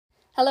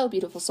Hello,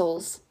 beautiful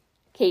souls.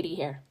 Katie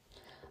here.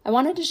 I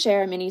wanted to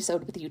share a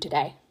mini-sode with you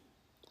today.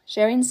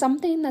 Sharing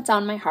something that's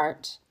on my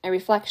heart, a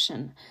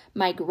reflection,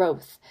 my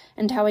growth,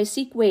 and how I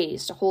seek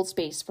ways to hold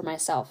space for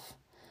myself.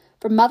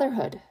 From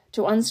motherhood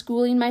to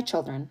unschooling my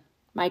children,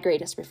 my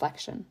greatest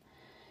reflection.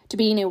 To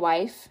being a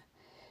wife,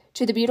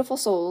 to the beautiful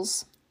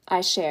souls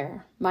I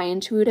share my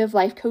intuitive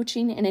life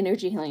coaching and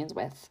energy healings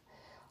with.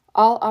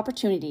 All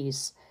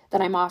opportunities that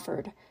I'm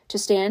offered to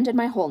stand in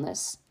my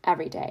wholeness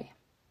every day.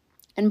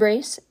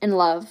 Embrace and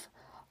love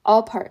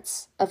all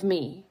parts of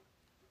me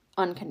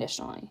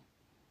unconditionally.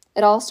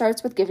 It all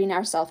starts with giving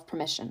ourselves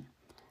permission.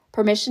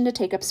 Permission to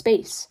take up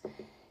space.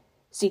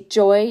 Seek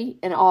joy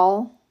in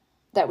all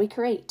that we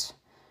create,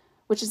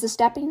 which is the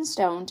stepping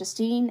stone to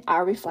seeing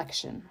our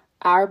reflection,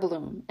 our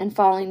bloom, and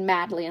falling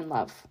madly in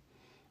love.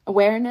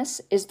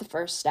 Awareness is the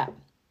first step.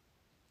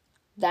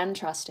 Then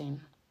trusting.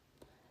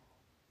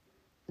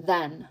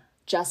 Then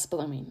just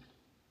blooming.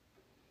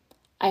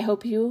 I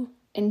hope you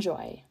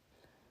enjoy.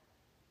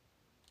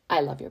 I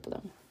love your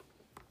bloom.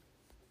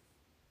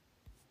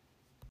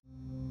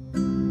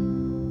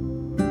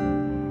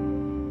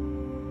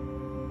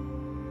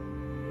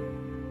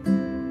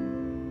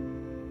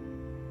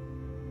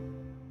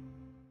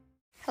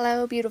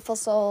 Hello, beautiful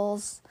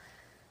souls.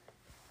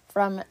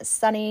 From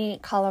sunny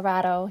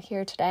Colorado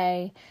here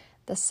today.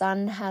 The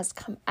sun has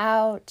come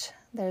out.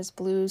 There's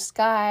blue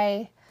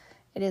sky.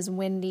 It is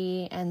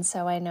windy, and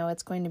so I know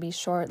it's going to be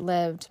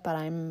short-lived, but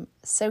I'm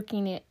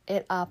soaking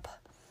it up.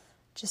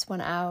 Just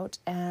went out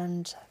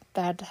and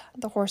fed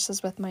the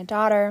horses with my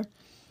daughter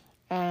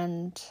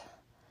and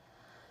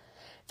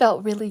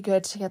felt really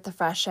good to get the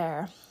fresh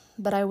air.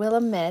 But I will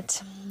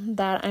admit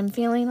that I'm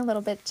feeling a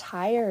little bit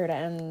tired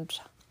and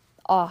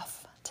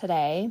off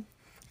today.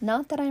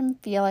 Not that I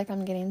feel like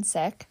I'm getting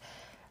sick,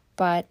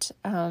 but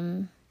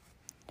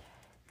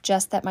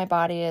just that my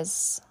body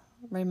is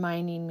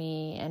reminding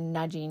me and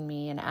nudging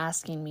me and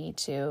asking me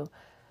to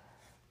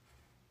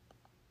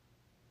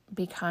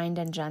be kind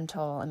and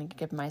gentle and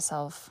give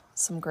myself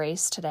some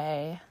grace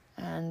today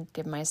and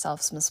give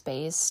myself some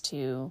space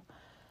to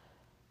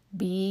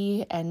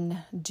be and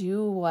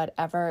do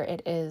whatever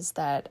it is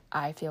that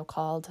I feel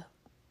called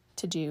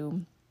to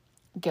do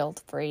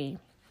guilt-free.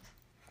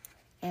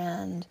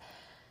 And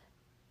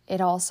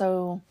it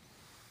also,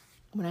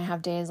 when I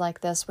have days like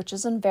this, which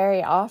isn't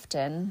very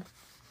often,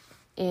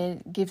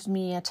 it gives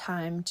me a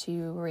time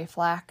to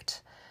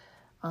reflect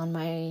on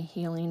my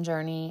healing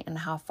journey and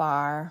how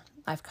far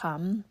I've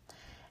come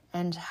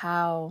and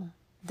how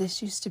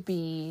this used to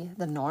be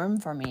the norm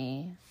for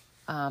me,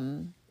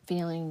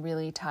 feeling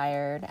really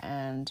tired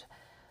and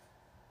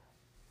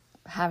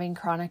having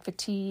chronic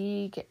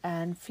fatigue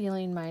and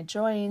feeling my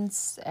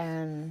joints.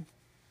 And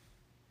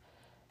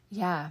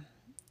yeah,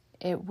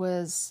 it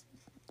was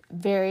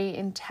very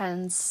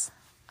intense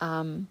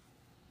for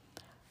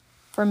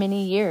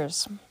many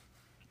years.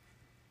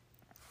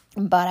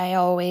 But I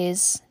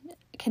always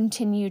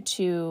continue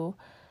to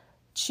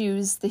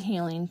choose the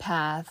healing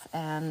path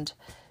and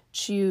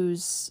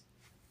choose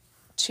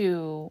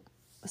to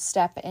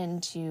step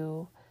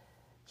into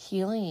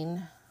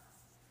healing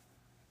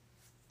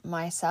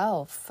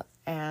myself.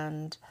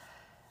 And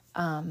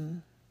a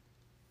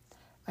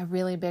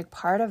really big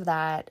part of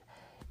that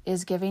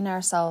is giving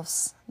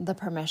ourselves the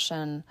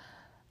permission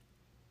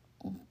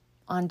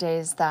on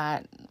days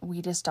that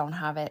we just don't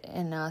have it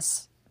in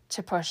us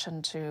to push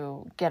and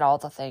to get all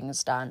the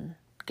things done.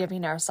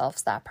 Giving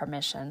ourselves that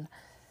permission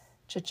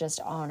to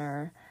just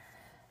honor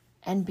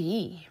and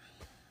be.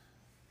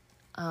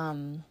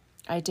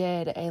 I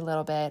did a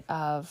little bit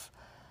of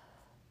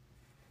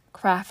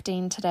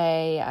crafting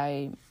today.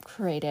 I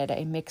created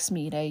a mixed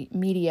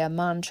media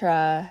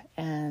mantra,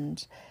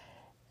 and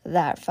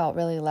that felt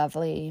really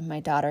lovely.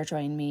 My daughter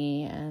joined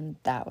me, and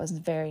that was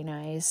very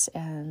nice.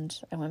 And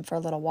I went for a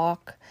little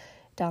walk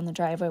down the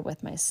driveway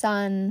with my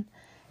son,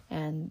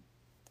 and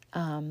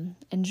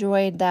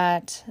enjoyed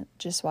that,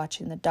 just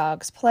watching the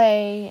dogs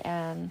play,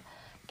 and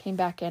came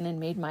back in and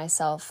made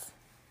myself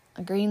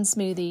a green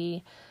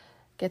smoothie,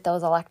 get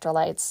those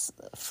electrolytes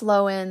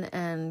flowing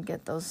and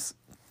get those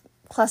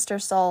cluster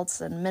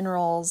salts and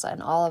minerals and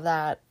all of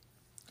that.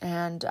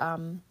 And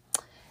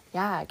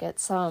get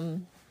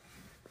some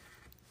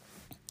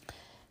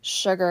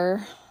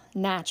sugar,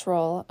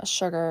 natural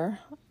sugar,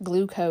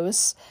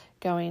 glucose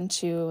going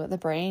to the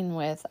brain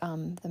with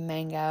the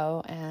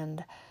mango.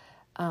 And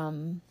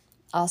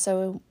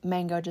also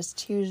mango just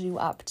cheers you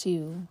up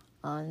too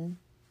on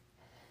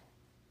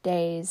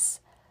days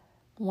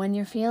when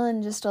you're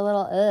feeling just a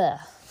little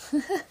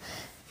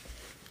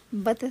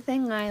But the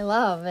thing I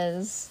love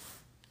is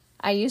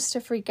I used to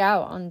freak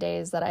out on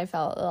days that I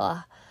felt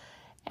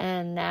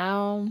and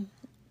now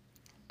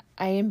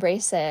I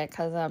embrace it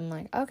because I'm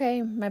like,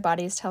 okay, my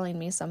body's telling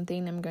me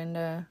something. I'm going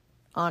to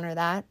honor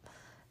that,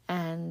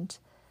 and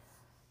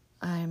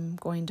I'm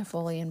going to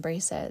fully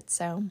embrace it.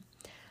 So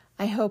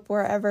I hope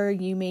wherever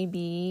you may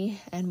be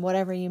and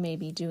whatever you may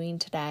be doing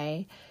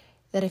today,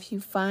 that if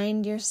you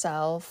find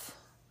yourself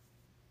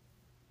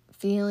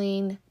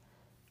feeling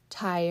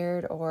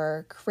tired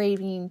or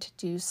craving to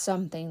do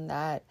something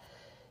that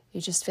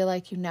you just feel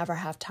like you never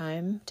have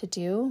time to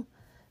do,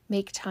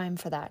 make time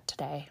for that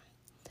today.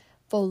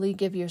 Fully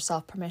give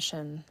yourself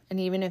permission. And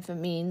even if it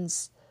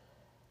means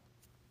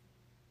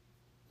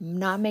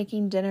not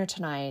making dinner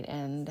tonight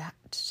and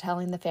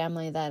telling the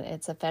family that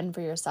it's a fend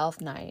for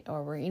yourself night,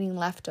 or we're eating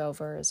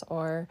leftovers,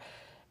 or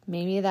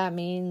maybe that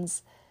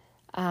means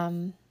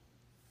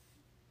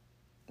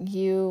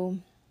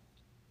you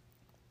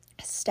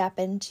step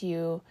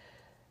into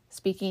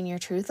speaking your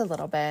truth a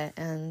little bit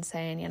and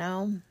saying,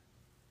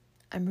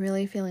 I'm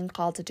really feeling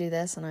called to do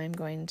this, and I'm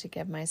going to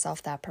give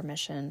myself that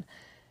permission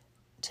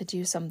to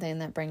do something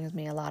that brings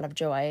me a lot of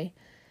joy,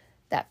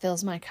 that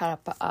fills my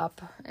cup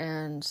up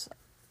and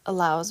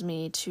allows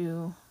me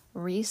to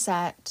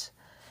reset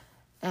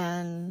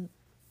and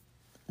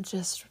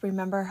just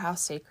remember how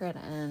sacred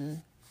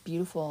and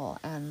beautiful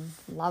and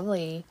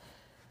lovely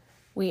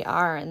we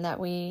are, and that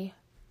we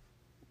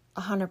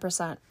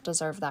 100%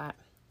 deserve that,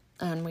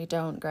 and we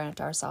don't grant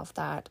ourselves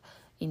that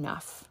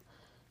enough.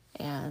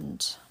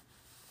 And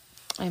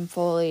I'm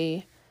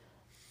fully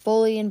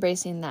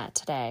embracing that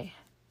today.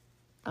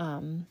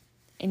 And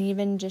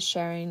even just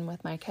sharing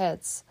with my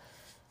kids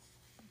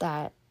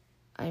that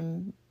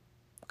I'm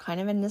kind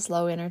of in this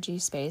low energy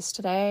space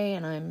today,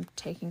 and I'm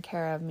taking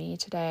care of me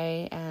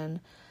today, and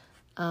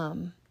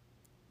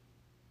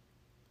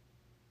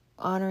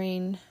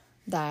honoring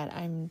that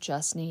I'm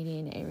just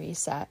needing a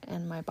reset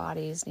and my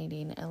body's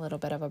needing a little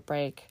bit of a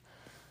break.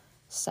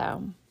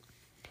 So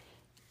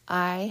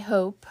I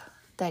hope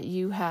that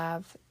you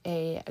have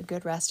a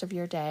good rest of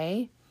your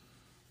day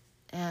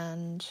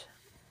and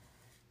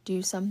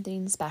do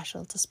something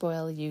special to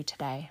spoil you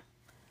today.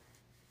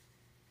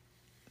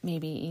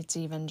 Maybe it's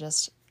even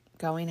just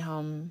going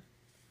home,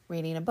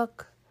 reading a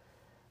book,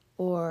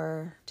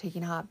 or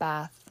taking a hot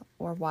bath,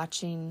 or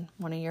watching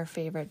one of your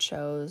favorite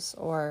shows,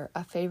 or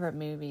a favorite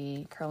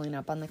movie, curling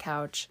up on the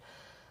couch,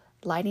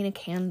 lighting a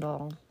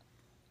candle,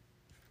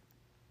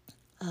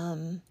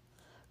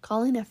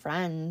 calling a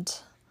friend,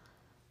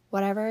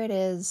 whatever it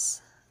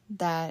is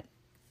that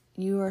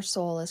your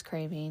soul is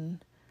craving.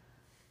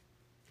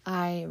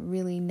 I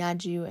really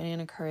nudge you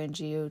and encourage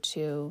you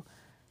to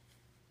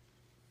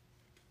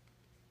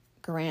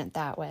grant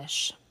that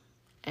wish.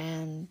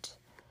 And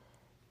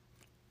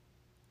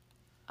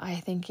I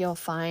think you'll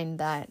find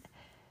that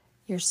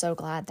you're so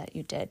glad that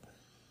you did.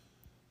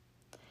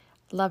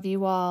 Love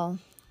you all.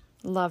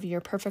 Love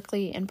your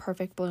perfectly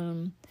imperfect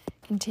bloom.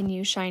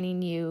 Continue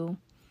shining you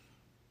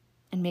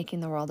and making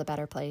the world a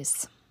better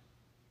place.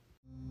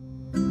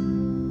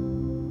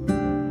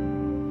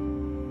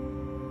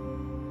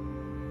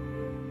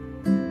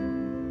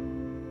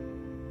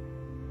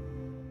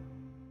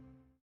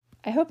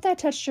 I hope that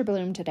touched your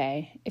bloom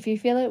today. If you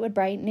feel it would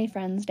brighten a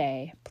friend's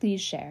day,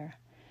 please share.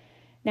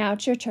 Now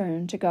it's your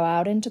turn to go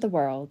out into the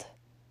world.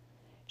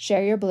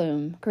 Share your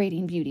bloom,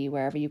 creating beauty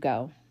wherever you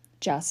go.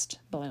 Just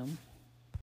bloom.